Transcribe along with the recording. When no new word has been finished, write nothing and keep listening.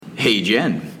Hey,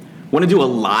 Jen, want to do a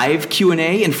live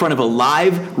Q&A in front of a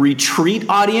live retreat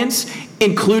audience,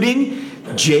 including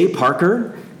Jay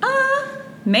Parker?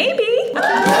 Maybe.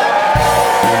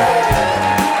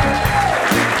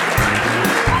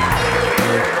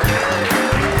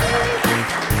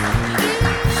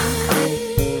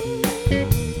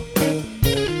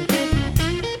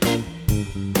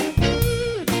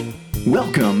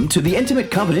 Welcome to the Intimate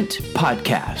Covenant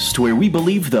podcast, where we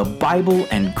believe the Bible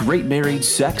and great married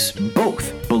sex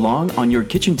both belong on your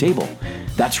kitchen table.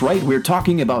 That's right, we're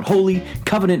talking about holy,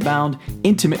 covenant-bound,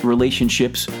 intimate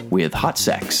relationships with hot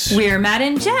sex. We're Matt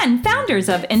and Jen, founders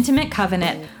of Intimate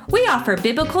Covenant. We offer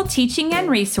biblical teaching and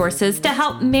resources to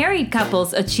help married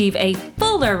couples achieve a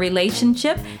fuller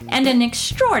relationship and an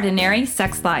extraordinary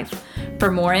sex life.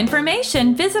 For more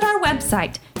information, visit our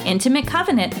website,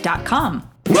 intimatecovenant.com.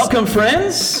 Welcome,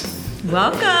 friends.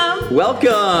 Welcome.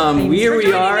 Welcome. Here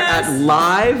we are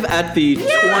live at the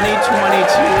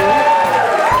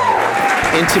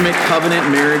 2022 Intimate Covenant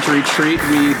Marriage Retreat.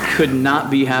 We could not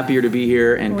be happier to be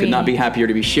here and could not be happier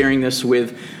to be sharing this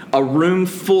with a room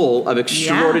full of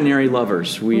extraordinary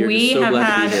lovers. We are so have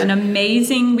glad to be had here. an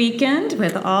amazing weekend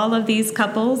with all of these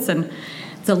couples, and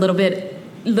it's a little bit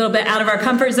out of our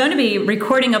comfort zone to be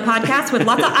recording a podcast with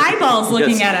lots of eyeballs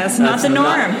looking at us. Not the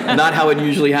norm. Not how it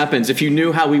usually happens. If you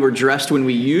knew how we were dressed when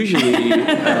we usually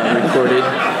recorded,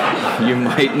 you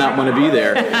might not want to be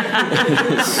there.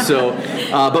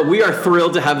 But we are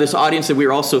thrilled to have this audience, and we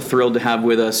are also thrilled to have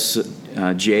with us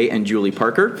Jay and Julie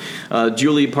Parker.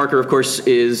 Julie Parker, of course,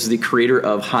 is the creator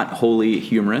of Hot Holy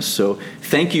Humorous. So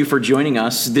thank you for joining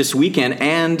us this weekend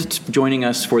and joining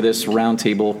us for this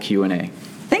roundtable Q&A.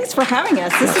 Thanks for having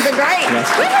us. This has been great.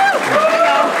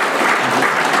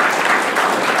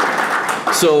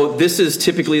 Yes. So this is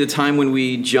typically the time when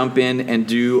we jump in and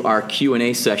do our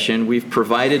Q&A session. We've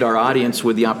provided our audience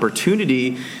with the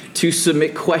opportunity to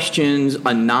submit questions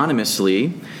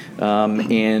anonymously.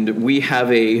 And we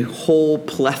have a whole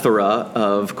plethora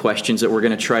of questions that we're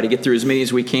going to try to get through as many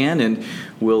as we can, and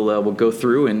we'll go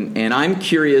through. And I'm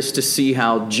curious to see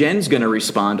how Jen's going to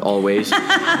respond always,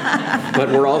 but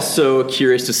we're also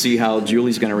curious to see how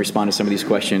Julie's going to respond to some of these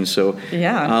questions. So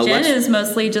Jen is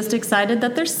mostly just excited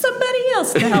that there's somebody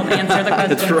else to help answer the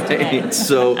questions. That's right. Today.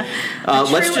 So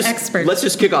let's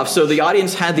just kick off. So the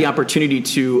audience had the opportunity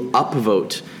to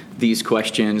upvote these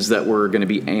questions that were going to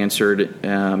be answered.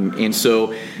 And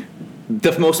so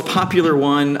the most popular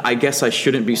one, I guess I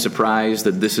shouldn't be surprised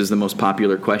that this is the most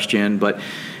popular question, but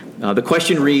the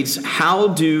question reads, how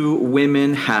do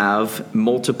women have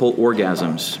multiple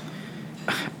orgasms?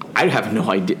 I have no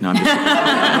idea. No, I'm just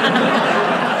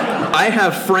I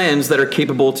have friends that are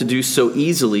capable to do so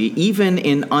easily, even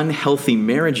in unhealthy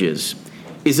marriages.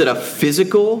 Is it a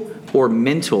physical or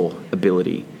mental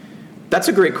ability? That's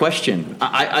a great question.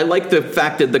 I like the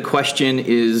fact that the question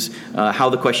is how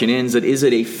the question ends, that is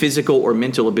it a physical or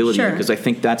mental ability? Sure. Because I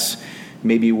think that's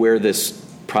maybe where this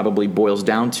probably boils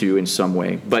down to in some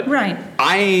way. But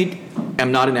I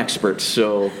am not an expert,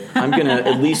 so I'm going to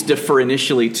at least defer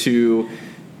initially to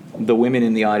the women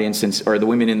in the audience or the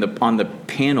women on the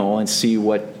panel and see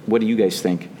what do you guys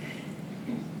think?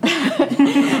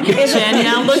 Jen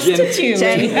now looks to you.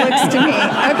 Jen looks to me.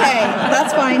 Okay,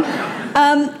 that's fine.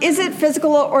 Is it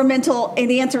physical or mental? And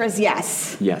the answer is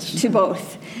yes. Yes. To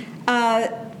both.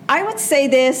 I would say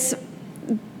this.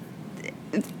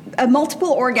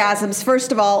 Multiple orgasms,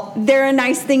 first of all, they're a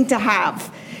nice thing to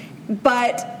have.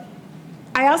 But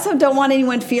I also don't want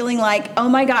anyone feeling like, oh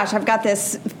my gosh, I've got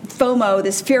this FOMO,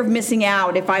 this fear of missing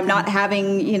out if I'm not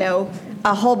having,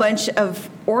 a whole bunch of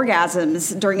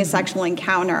orgasms during a sexual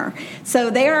encounter. So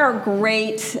they are a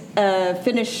great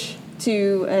finish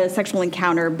to a sexual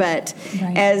encounter, but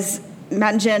as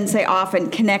Matt and Jen say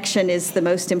often, connection is the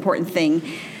most important thing.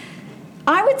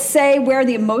 I would say where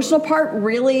the emotional part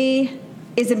really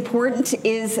is important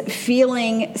is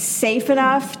feeling safe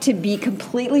enough to be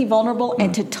completely vulnerable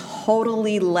and to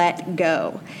totally let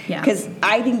go. Because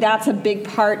I think that's a big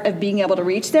part of being able to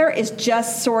reach there, is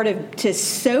just sort of to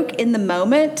soak in the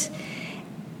moment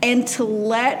and to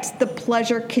let the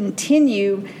pleasure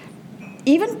continue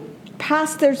even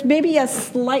past there's maybe a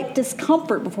slight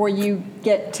discomfort before you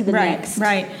get to the next.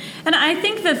 Right. And I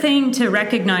think the thing to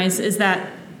recognize is that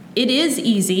it is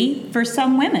easy for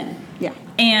some women. Yeah.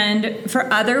 And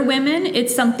for other women,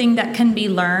 it's something that can be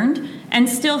learned. And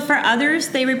still for others,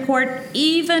 they report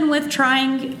even with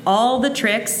trying all the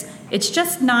tricks, it's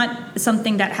just not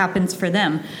something that happens for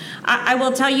them. I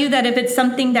will tell you that if it's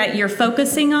something that you're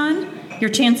focusing on, your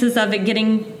chances of it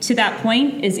getting to that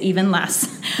point is even less.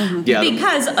 Mm-hmm. Yeah.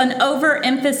 Because an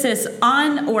overemphasis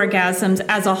on orgasms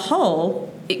as a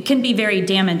whole it can be very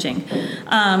damaging.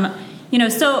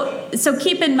 So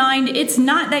keep in mind, it's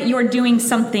not that you're doing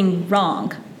something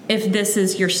wrong if this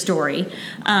is your story.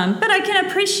 But I can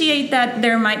appreciate that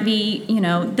there might be,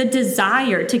 the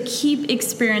desire to keep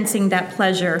experiencing that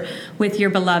pleasure with your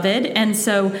beloved. And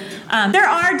so there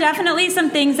are definitely some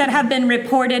things that have been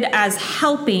reported as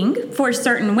helping for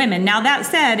certain women. Now, that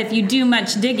said, if you do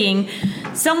much digging,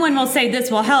 someone will say this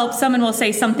will help. Someone will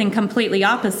say something completely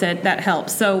opposite that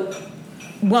helps. So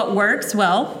what works?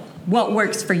 Well, what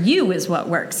works for you is what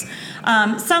works.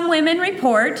 Some women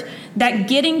report that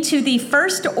getting to the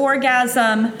first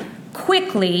orgasm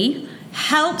quickly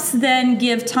helps then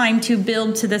give time to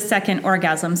build to the second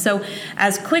orgasm. So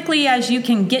as quickly as you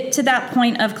can get to that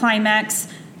point of climax,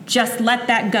 just let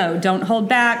that go. Don't hold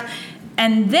back.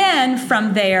 And then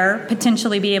from there,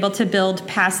 potentially be able to build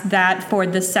past that for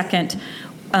the second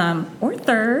or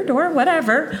third or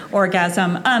whatever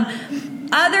orgasm.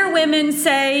 Other women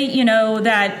say,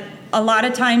 that a lot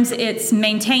of times it's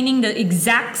maintaining the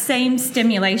exact same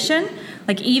stimulation,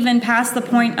 like even past the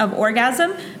point of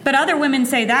orgasm. But other women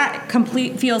say that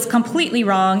feels completely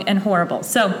wrong and horrible.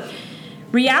 So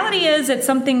reality is it's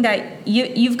something that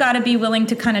you've got to be willing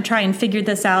to kind of try and figure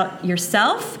this out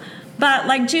yourself. But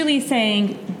like Julie's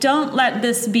saying, don't let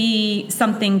this be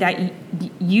something that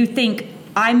you think,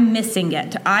 I'm missing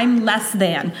it, I'm less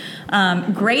than.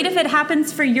 Great if it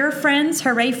happens for your friends,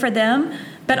 hooray for them.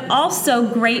 But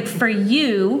also great for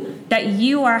you that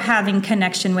you are having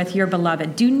connection with your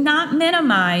beloved. Do not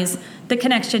minimize the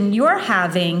connection you're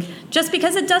having just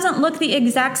because it doesn't look the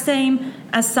exact same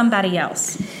as somebody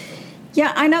else.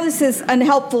 Yeah, I know this is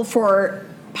unhelpful for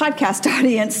podcast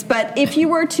audience, but if you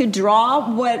were to draw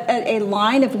a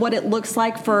line of what it looks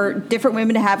like for different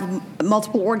women to have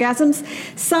multiple orgasms,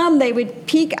 some they would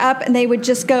peak up and they would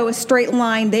just go a straight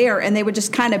line there and they would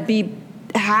just kind of be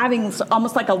having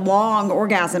almost like a long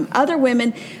orgasm. Other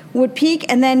women would peak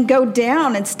and then go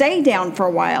down and stay down for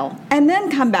a while and then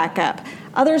come back up.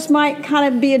 Others might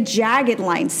kind of be a jagged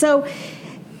line. So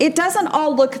it doesn't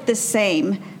all look the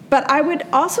same. But I would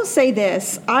also say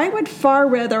this. I would far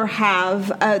rather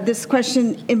have this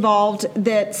question involved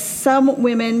that some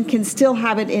women can still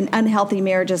have it in unhealthy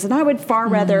marriages. And I would far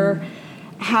rather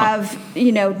have,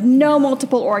 no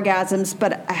multiple orgasms,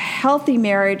 but a healthy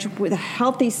marriage with a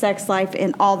healthy sex life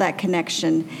and all that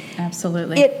connection.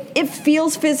 Absolutely. It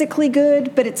feels physically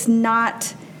good, but it's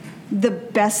not the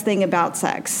best thing about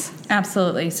sex.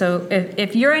 Absolutely. So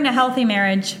if you're in a healthy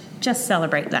marriage, just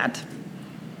celebrate that.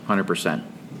 100%.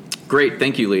 Great.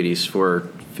 Thank you, ladies, for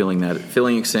filling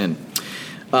us in.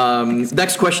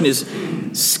 Next question is,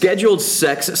 scheduled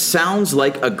sex sounds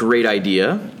like a great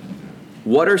idea.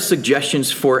 What are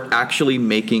suggestions for actually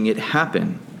making it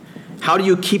happen? How do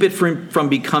you keep it from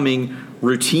becoming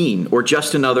routine or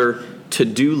just another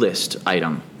to-do list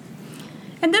item?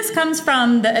 And this comes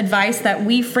from the advice that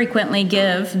we frequently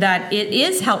give, that it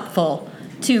is helpful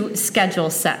to schedule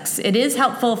sex. It is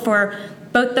helpful for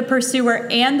both the pursuer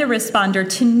and the responder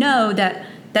to know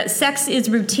that sex is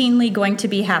routinely going to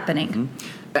be happening.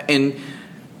 Mm-hmm. And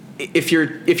if you're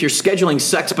scheduling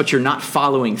sex but you're not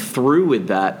following through with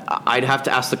that, I'd have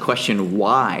to ask the question,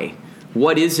 why?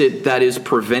 What is it that is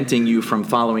preventing you from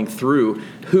following through?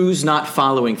 Who's not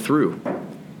following through?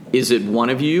 Is it one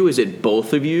of you? Is it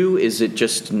both of you? Is it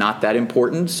just not that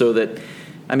important? So that,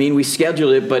 we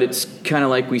schedule it, but it's kind of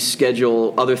like we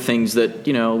schedule other things that,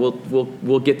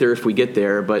 we'll get there if we get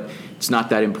there, but it's not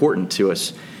that important to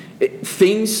us.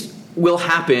 Things will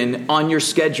happen on your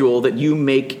schedule that you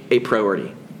make a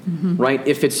priority. Mm-hmm. Right?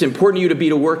 If it's important to you to be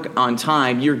to work on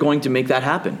time, you're going to make that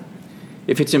happen.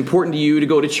 If it's important to you to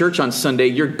go to church on Sunday,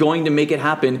 you're going to make it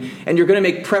happen, and you're going to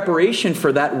make preparation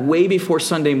for that way before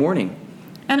Sunday morning.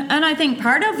 And I think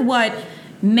part of what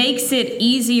makes it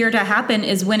easier to happen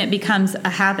is when it becomes a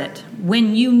habit.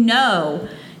 When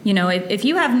if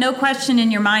you have no question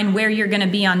in your mind where you're going to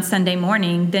be on Sunday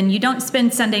morning, then you don't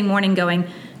spend Sunday morning going,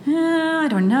 I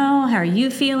don't know. How are you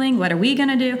feeling? What are we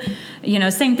going to do?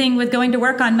 Same thing with going to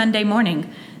work on Monday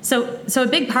morning. So a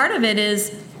big part of it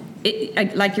is,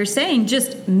 like you're saying,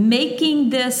 just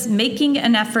making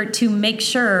an effort to make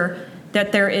sure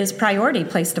that there is priority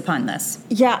placed upon this.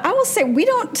 Yeah, I will say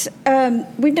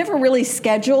we've never really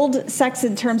scheduled sex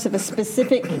in terms of a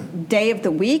specific day of the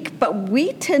week, but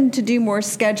we tend to do more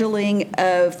scheduling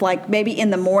of like maybe in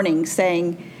the morning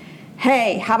saying,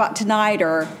 hey, how about tonight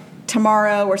or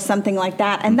tomorrow or something like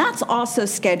that. And that's also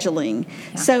scheduling.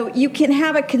 Yeah. So you can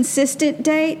have a consistent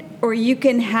date or you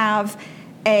can have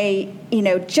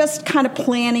just kind of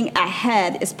planning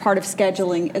ahead as part of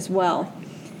scheduling as well.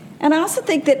 And I also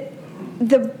think that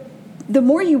the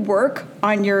more you work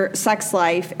on your sex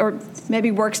life, or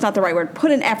maybe work's not the right word,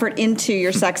 put an effort into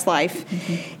your sex life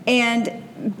and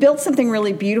build something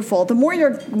really beautiful, the more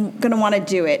you're going to want to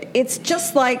do it. It's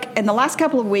just like in the last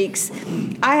couple of weeks,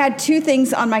 I had 2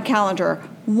 things on my calendar.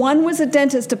 One was a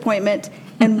dentist appointment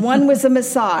and one was a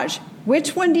massage.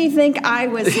 Which one do you think I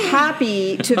was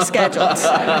happy to have scheduled?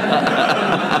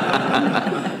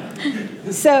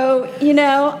 So,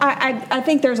 I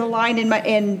think there's a line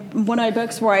in one of my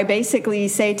books where I basically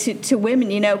say to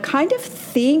women, kind of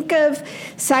think of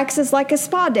sex as like a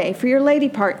spa day for your lady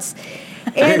parts.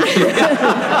 And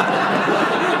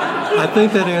I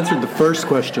think that answered the first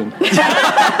question.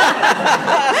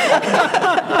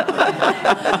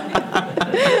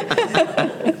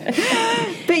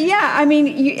 But yeah, I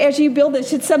mean, as you build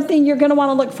this, it's something you're going to want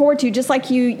to look forward to, just like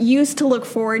you used to look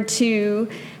forward to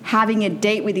having a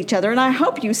date with each other. And I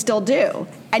hope you still do.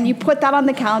 And you put that on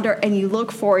the calendar and you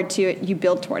look forward to it, you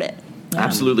build toward it.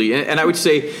 Absolutely. And I would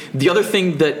say the other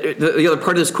thing the other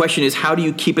part of this question is, how do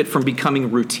you keep it from becoming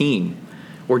routine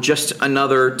or just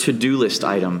another to-do list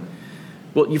item?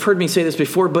 Well, you've heard me say this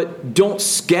before, but don't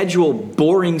schedule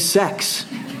boring sex.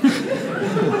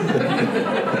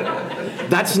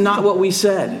 That's not what we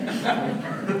said.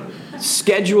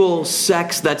 Schedule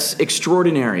sex that's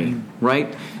extraordinary,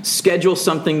 right? Schedule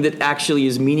something that actually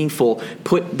is meaningful.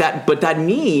 But that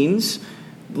means,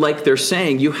 like they're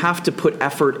saying, you have to put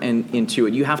effort into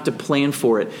it. You have to plan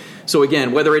for it. So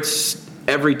again, whether it's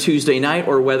every Tuesday night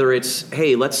or whether it's,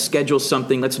 hey, let's schedule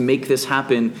something, let's make this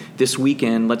happen this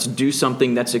weekend, let's do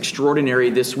something that's extraordinary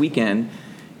this weekend.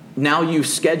 Now you've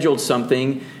scheduled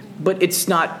something, but it's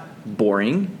not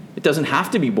boring. It doesn't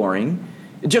have to be boring.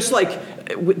 Just like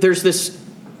there's this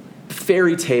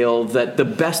fairy tale that the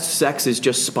best sex is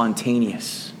just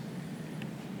spontaneous.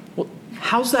 Well,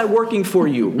 how's that working for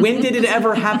you? When did it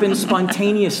ever happen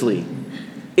spontaneously?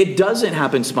 It doesn't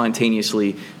happen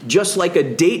spontaneously. Just like a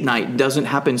date night doesn't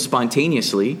happen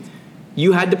spontaneously.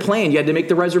 You had to plan. You had to make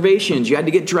the reservations. You had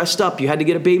to get dressed up. You had to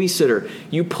get a babysitter.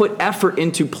 You put effort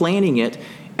into planning it,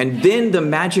 and then the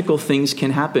magical things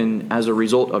can happen as a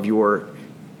result of your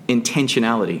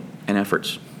intentionality and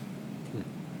efforts.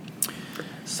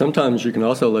 Sometimes you can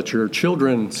also let your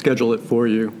children schedule it for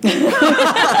you. That's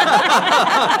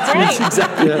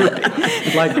exactly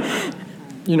right. Like,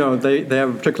 they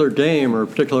have a particular game or a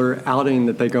particular outing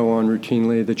that they go on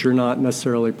routinely that you're not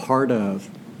necessarily part of.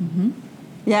 Mm-hmm.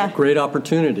 Yeah. Great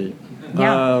opportunity.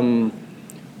 Yeah.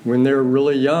 When they're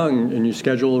really young and you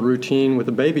schedule a routine with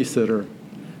a babysitter,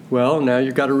 well, now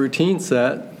you've got a routine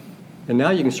set. And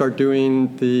now you can start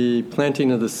doing the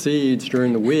planting of the seeds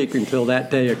during the week until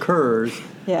that day occurs.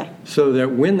 Yeah. So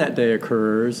that when that day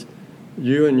occurs,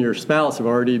 you and your spouse have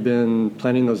already been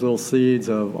planting those little seeds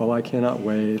of, I cannot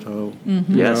wait.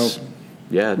 Yes.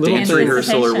 Yeah, dance Anticipation.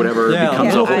 rehearsal or whatever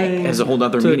becomes has a whole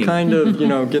other to meaning. kind of,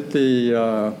 get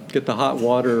the hot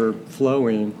water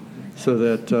flowing so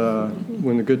that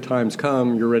when the good times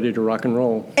come, you're ready to rock and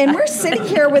roll. And we're sitting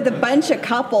here with a bunch of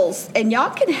couples, and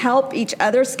y'all can help each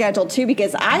other schedule too,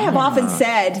 because I have often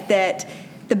said that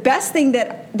the best thing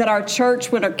that our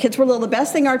church, when our kids were little, the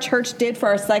best thing our church did for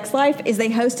our sex life is they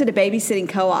hosted a babysitting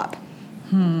co-op.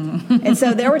 And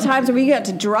so there were times when we got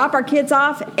to drop our kids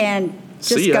off and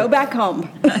just go back home.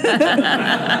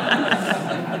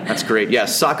 That's great. Yeah,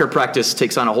 soccer practice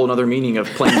takes on a whole other meaning of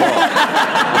playing ball.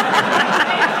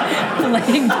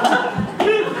 Playing ball.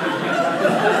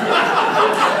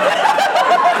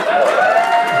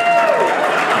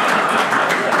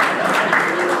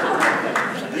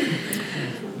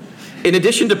 In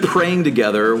addition to praying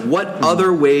together, what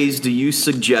other ways do you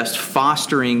suggest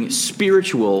fostering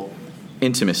spiritual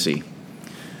intimacy?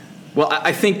 Well,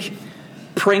 I think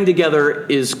praying together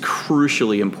is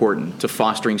crucially important to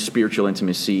fostering spiritual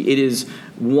intimacy. It is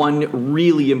one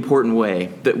really important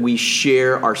way that we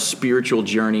share our spiritual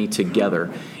journey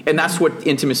together. And that's what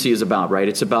intimacy is about, right?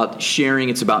 It's about sharing,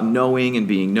 it's about knowing and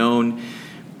being known.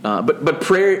 But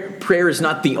prayer is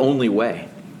not the only way.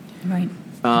 Right.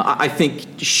 I think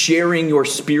sharing your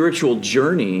spiritual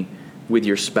journey with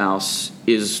your spouse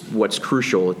is what's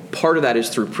crucial. Part of that is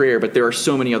through prayer, but there are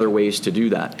so many other ways to do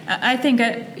that. I think,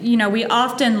 we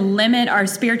often limit our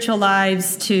spiritual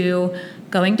lives to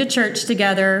going to church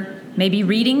together, maybe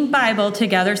reading Bible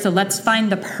together. So let's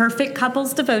find the perfect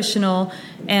couples devotional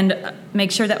and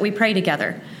make sure that we pray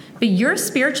together. But your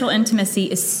spiritual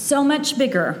intimacy is so much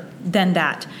bigger than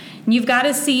that. And you've got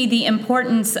to see the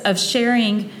importance of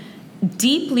sharing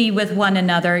deeply with one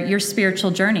another your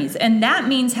spiritual journeys. And that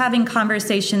means having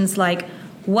conversations like,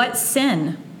 what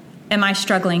sin am I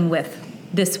struggling with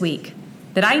this week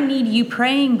that I need you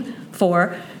praying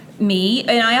for me,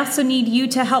 and I also need you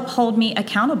to help hold me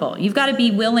accountable. You've got to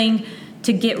be willing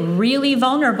to get really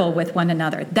vulnerable with one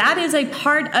another. That is a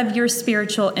part of your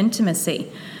spiritual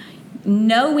intimacy.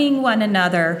 Knowing one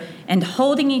another and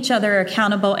holding each other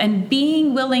accountable and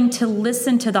being willing to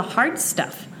listen to the hard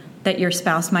stuff that your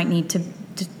spouse might need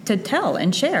to tell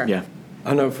and share. Yeah.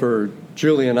 I know for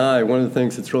Julie and I, one of the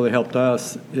things that's really helped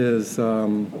us is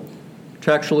to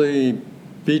actually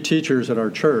be teachers at our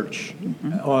church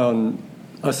on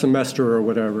a semester or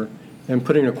whatever, and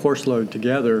putting a course load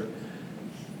together.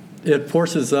 It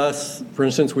forces us, for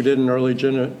instance, we did an early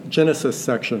Genesis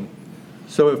section.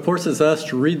 So it forces us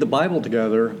to read the Bible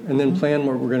together and then plan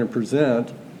what we're going to present.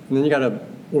 And then you got to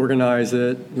organize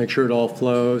it, make sure it all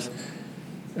flows.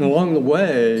 And along the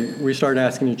way, we start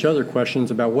asking each other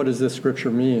questions about what does this scripture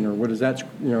mean, or what does that,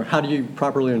 how do you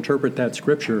properly interpret that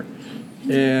scripture?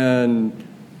 And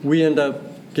we end up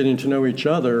getting to know each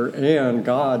other and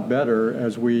God better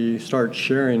as we start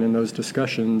sharing in those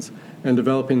discussions and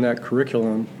developing that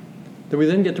curriculum that we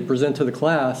then get to present to the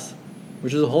class,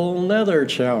 which is a whole nother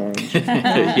challenge.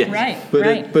 Yes. Right, But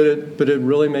right. it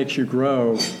really makes you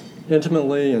grow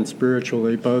intimately and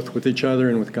spiritually, both with each other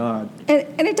and with God.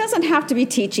 And it doesn't have to be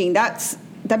teaching. That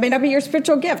may not be your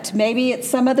spiritual gift. Maybe it's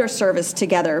some other service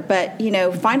together. But,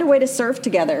 find a way to serve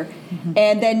together.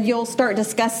 And then you'll start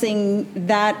discussing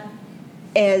that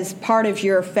as part of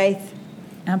your faith.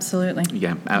 Absolutely.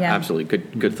 Yeah, absolutely.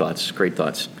 Good thoughts. Great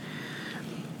thoughts.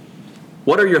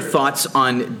 What are your thoughts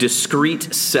on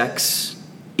discreet sex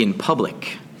in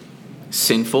public?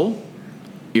 Sinful?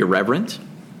 Irreverent?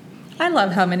 I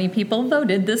love how many people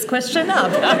voted this question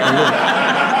up.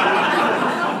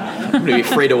 I'm going to be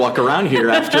afraid to walk around here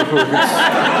afterwards.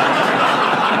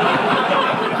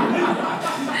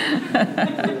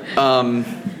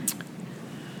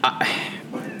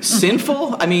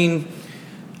 Sinful? I mean,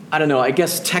 I don't know. I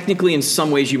guess technically in some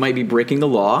ways you might be breaking the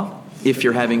law if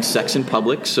you're having sex in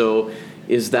public. So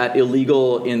is that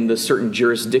illegal in the certain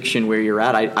jurisdiction where you're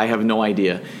at? I have no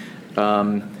idea.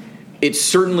 It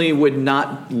certainly would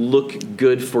not look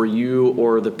good for you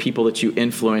or the people that you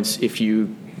influence if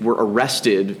you were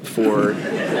arrested for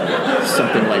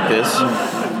something like this.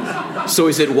 So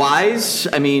is it wise?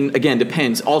 I mean, again,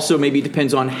 depends. Also, maybe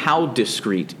depends on how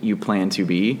discreet you plan to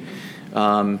be.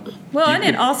 And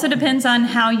it also depends on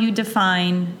how you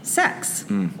define sex.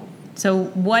 So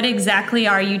what exactly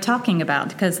are you talking about?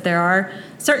 Because there are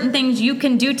certain things you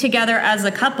can do together as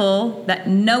a couple that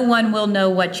no one will know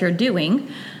what you're doing.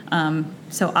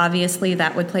 So obviously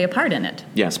that would play a part in it.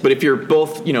 Yes, but if you're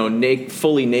both,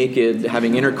 fully naked,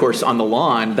 having intercourse on the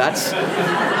lawn, that's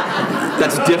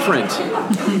different.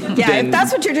 Yeah, if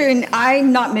that's what you're doing,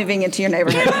 I'm not moving into your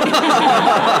neighborhood.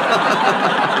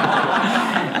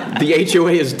 The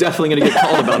HOA is definitely going to get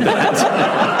called about that.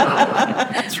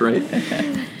 That's right.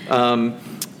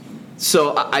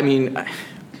 So, I mean,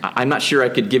 I'm not sure I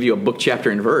could give you a book, chapter,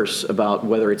 and verse about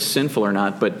whether it's sinful or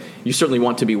not, but you certainly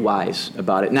want to be wise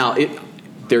about it. Now,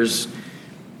 there's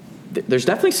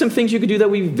definitely some things you could do that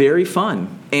would be very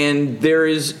fun, and there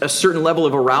is a certain level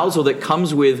of arousal that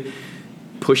comes with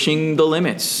pushing the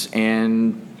limits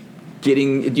and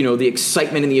getting, the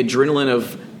excitement and the adrenaline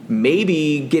of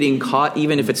maybe getting caught,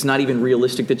 even if it's not even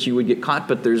realistic that you would get caught,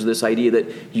 but there's this idea that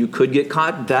you could get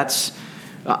caught. That's,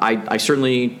 I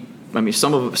certainly,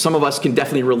 some of us can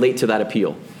definitely relate to that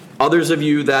appeal. Others of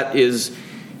you, that is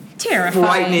terrifying,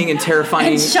 frightening and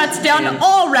terrifying, and shuts down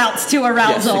all routes to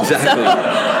arousal. Yes, exactly.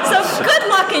 So good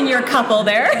luck in your couple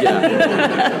there.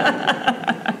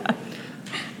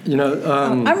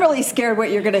 Yeah. I'm really scared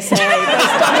what you're going to say based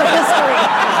on your history.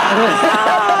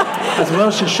 As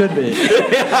well she should be.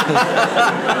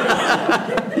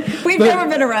 We've never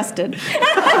been arrested.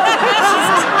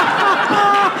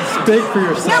 Speak for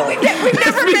yourself. No, we've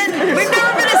never been in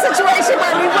a situation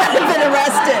where we would have been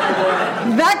arrested.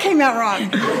 That came out wrong.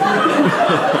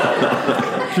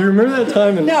 Do you remember that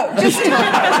time? No, just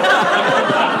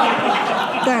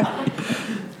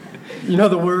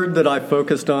the word that I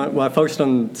focused on, I focused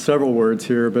on several words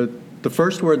here, but the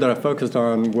first word that I focused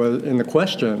on was in the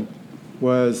question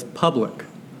was public.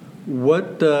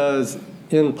 What does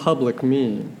in public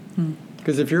mean?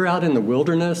 Because if you're out in the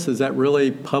wilderness, is that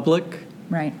really public?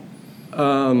 Right.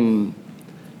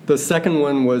 The second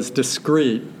one was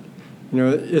discreet.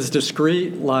 Is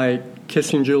discreet like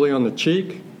kissing Julie on the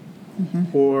cheek?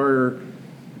 Or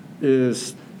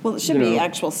is... Well, it should be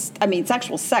it's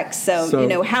actual sex.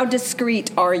 So, how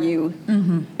discreet are you?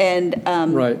 And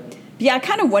right. Yeah, I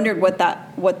kind of wondered what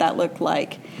that looked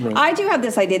like. Right. I do have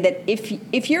this idea that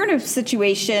if you're in a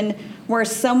situation where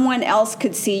someone else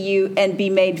could see you and be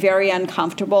made very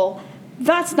uncomfortable,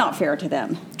 that's not fair to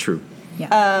them. True.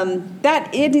 That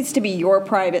it needs to be your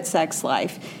private sex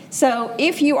life. So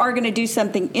if you are going to do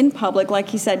something in public, like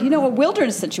he said, a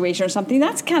wilderness situation or something,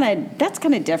 that's kind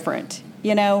of different,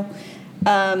 and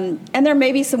there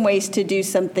may be some ways to do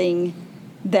something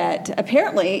that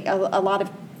apparently a lot of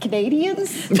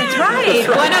Canadians. That's right.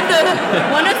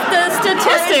 One of the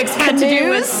statistics had to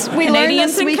do with we Canadians learned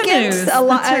this and weekend canoes. a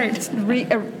lot. That's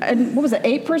right. What was it?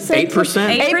 8%.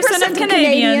 8%. 8% of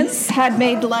Canadians had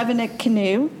made love in a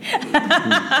canoe.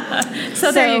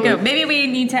 So there you go. Maybe we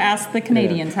need to ask the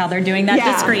Canadians how they're doing that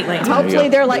discreetly. Hopefully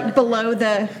they're like below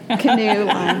the canoe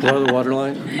line. Below the water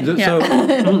line. Yeah.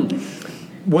 So,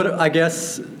 what I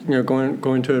guess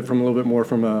going to it from a little bit more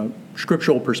from a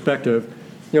scriptural perspective.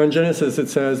 In Genesis it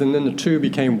says, and then the two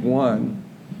became one.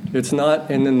 It's not,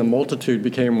 and then the multitude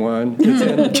became one. It's,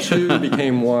 and the two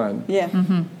became one. Yeah.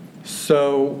 Mm-hmm.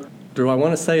 So, do I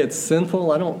want to say it's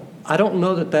sinful? I don't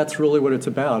know that that's really what it's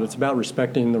about. It's about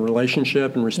respecting the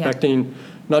relationship and respecting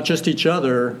not just each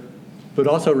other, but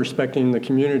also respecting the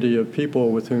community of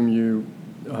people with whom you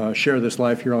share this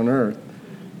life here on earth.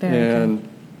 And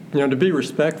to be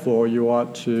respectful, you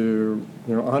ought to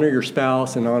honor your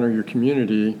spouse and honor your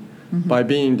community. Mm-hmm. By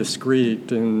being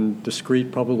discreet, and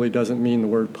discreet probably doesn't mean the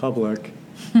word public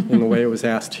in the way it was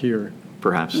asked here.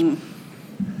 Perhaps.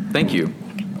 Thank you.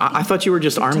 I thought you were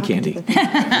just arm candy.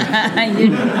 Thank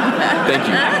you.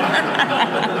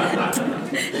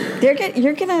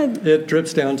 You're gonna. It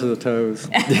drips down to the toes.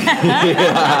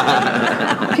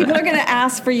 People are gonna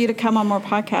ask for you to come on more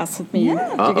podcasts with me. Yeah.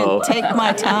 You're gonna take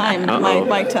my time,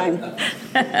 my time.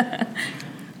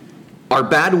 Are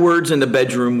bad words in the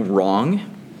bedroom wrong?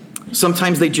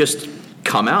 Sometimes they just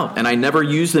come out, and I never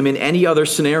use them in any other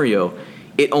scenario.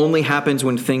 It only happens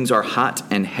when things are hot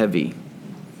and heavy.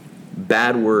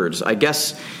 Bad words. I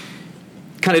guess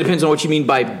kind of depends on what you mean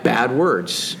by bad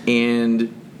words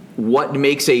and what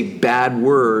makes a bad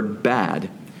word bad.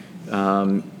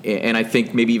 And I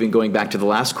think maybe even going back to the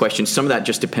last question, some of that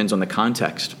just depends on the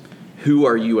context. Who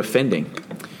are you offending?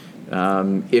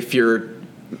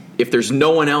 If there's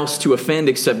no one else to offend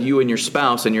except you and your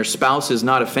spouse is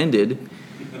not offended,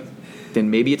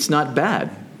 then maybe it's not bad.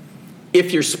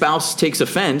 If your spouse takes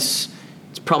offense,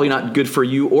 it's probably not good for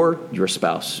you or your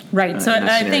spouse. Right. So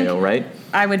I think right?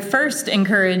 I would first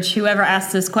encourage whoever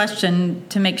asks this question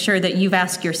to make sure that you've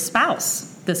asked your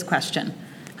spouse this question.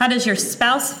 How does your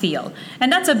spouse feel?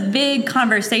 And that's a big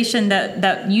conversation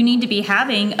that you need to be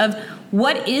having of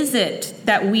what is it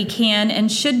that we can and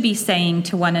should be saying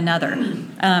to one another?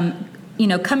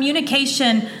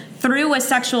 Communication through a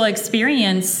sexual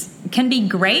experience can be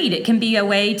great. It can be a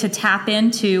way to tap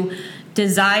into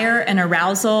desire and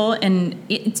arousal, and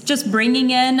it's just bringing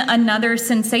in another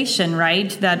sensation, right?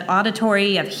 That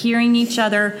auditory of hearing each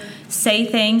other say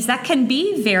things, that can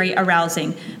be very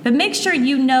arousing. But make sure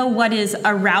you know what is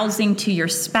arousing to your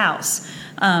spouse.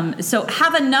 So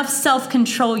have enough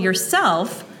self-control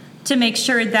yourself to make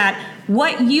sure that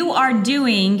what you are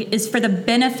doing is for the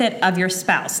benefit of your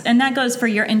spouse. And that goes for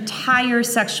your entire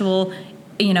sexual,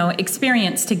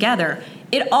 experience together.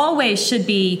 It always should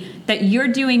be that you're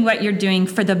doing what you're doing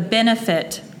for the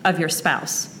benefit of your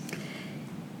spouse.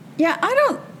 Yeah, I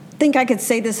don't think I could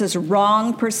say this is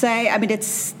wrong per se. I mean,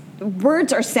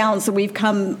 words are sounds that we've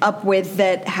come up with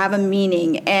that have a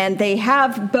meaning, and they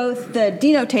have both the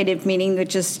denotative meaning,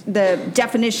 which is the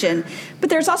definition, but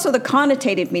there's also the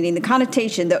connotative meaning, the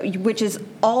connotation, which is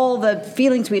all the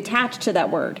feelings we attach to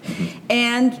that word. Mm-hmm.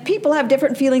 And people have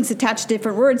different feelings attached to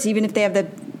different words, even if they have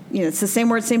it's the same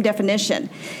word, same definition.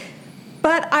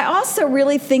 But I also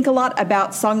really think a lot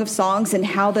about Song of Songs and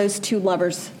how those two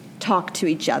lovers talk to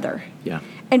each other. Yeah.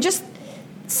 And just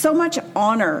so much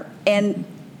honor and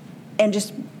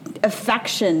just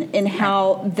affection in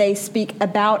how they speak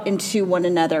about and to one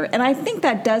another. And I think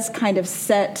that does kind of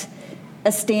set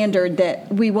a standard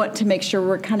that we want to make sure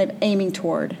we're kind of aiming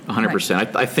toward. 100%.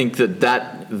 Right. I think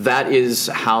that is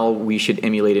how we should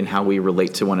emulate and how we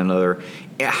relate to one another,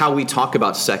 how we talk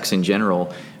about sex in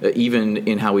general, even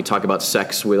in how we talk about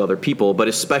sex with other people, but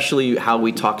especially how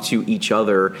we talk to each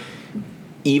other,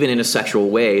 even in a sexual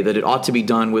way, that it ought to be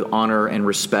done with honor and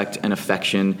respect and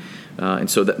affection. And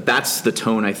so that's the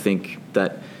tone, I think,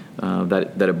 that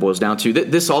it boils down to.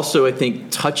 This also, I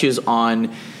think, touches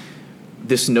on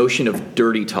this notion of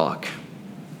dirty talk.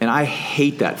 And I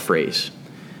hate that phrase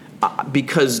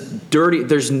because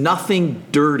there's nothing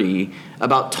dirty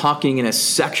about talking in a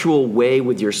sexual way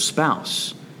with your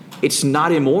spouse. It's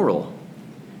not immoral.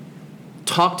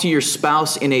 Talk to your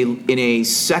spouse in a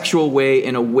sexual way,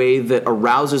 in a way that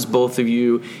arouses both of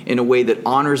you, in a way that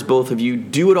honors both of you.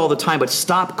 Do it all the time, but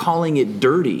stop calling it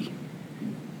dirty.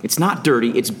 It's not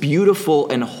dirty. It's beautiful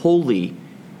and holy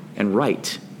and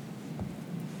right.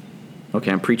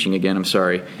 Okay, I'm preaching again. I'm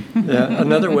sorry. Yeah,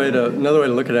 another way to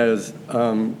look at it is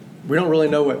we don't really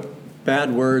know what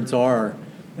bad words are,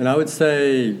 and I would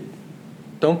say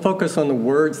don't focus on the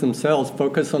words themselves.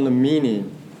 Focus on the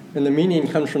meaning, and the meaning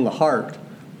comes from the heart.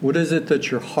 What is it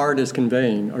that your heart is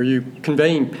conveying? Are you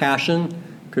conveying passion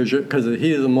because of the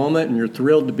heat of the moment and you're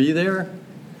thrilled to be there?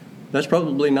 That's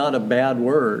probably not a bad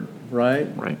word, right?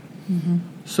 Right. Mm-hmm.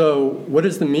 So what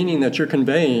is the meaning that you're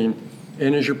conveying,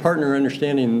 and is your partner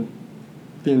understanding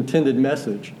the intended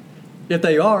message? If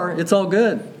they are, it's all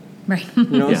good. Right.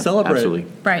 Yeah, Celebrate. Absolutely.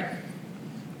 Right.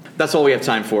 That's all we have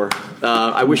time for.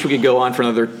 I wish we could go on for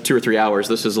another 2 or 3 hours.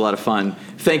 This is a lot of fun.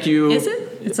 Thank you. Is it?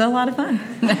 It's a lot of fun.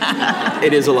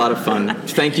 It is a lot of fun.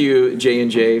 Thank you,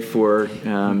 J&J, for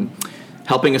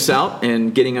helping us out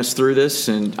and getting us through this.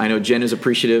 And I know Jen is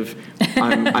appreciative.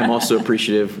 I'm also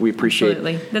appreciative. We appreciate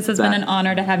Absolutely. This has that. been an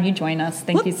honor to have you join us.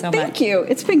 Thank you so much. Thank you.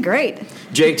 It's been great.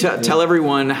 Jay, tell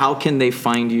everyone, how can they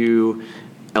find you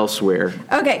elsewhere?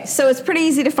 Okay, so it's pretty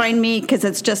easy to find me because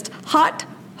it's just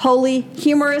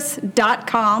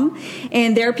hotholyhumorous.com,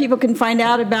 and there people can find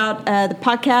out about the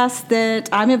podcast that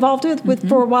I'm involved with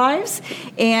For Wives,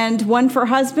 and one for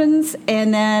husbands,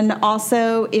 and then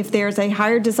also if there's a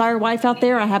higher desire wife out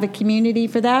there, I have a community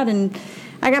for that, and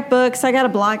I got books, I got a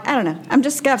blog, I don't know. I'm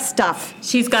just got stuff.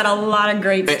 She's got a lot of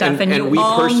great stuff, and you we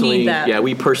all personally, need that. yeah,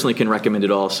 we personally can recommend it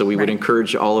all. So we would Right.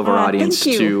 encourage all of our audience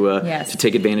thank you. to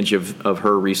take advantage of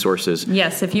her resources.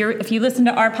 Yes, if you listen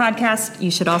to our podcast,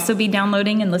 you should also be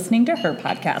downloading and listening to her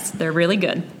podcast. They're really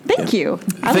good. Thank you.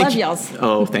 I love y'all's.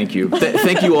 Oh, thank you.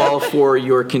 Thank you all for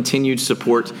your continued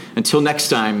support. Until next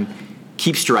time,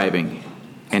 keep striving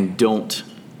and don't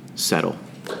settle.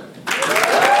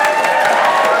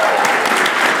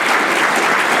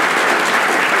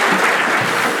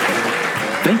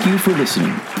 Thank you for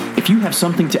listening. If you have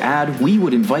something to add, we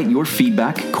would invite your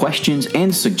feedback, questions,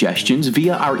 and suggestions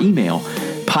via our email,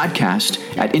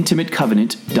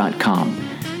 podcast@intimatecovenant.com.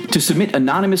 To submit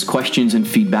anonymous questions and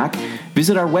feedback,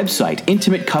 visit our website,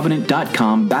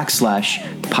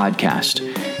 intimatecovenant.com/podcast.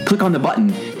 Click on the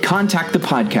button, Contact the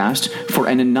Podcast, for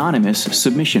an anonymous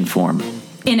submission form.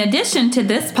 In addition to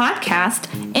this podcast,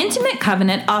 Intimate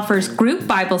Covenant offers group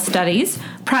Bible studies,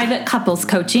 private couples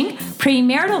coaching,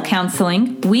 premarital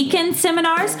counseling, weekend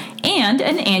seminars, and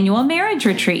an annual marriage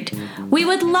retreat. We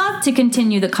would love to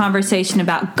continue the conversation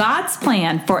about God's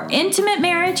plan for intimate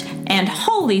marriage and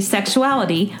holy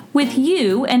sexuality with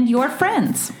you and your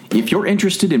friends. If you're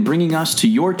interested in bringing us to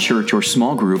your church or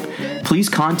small group, please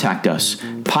contact us,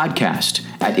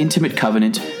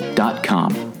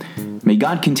 podcast@intimatecovenant.com. May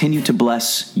God continue to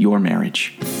bless your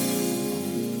marriage.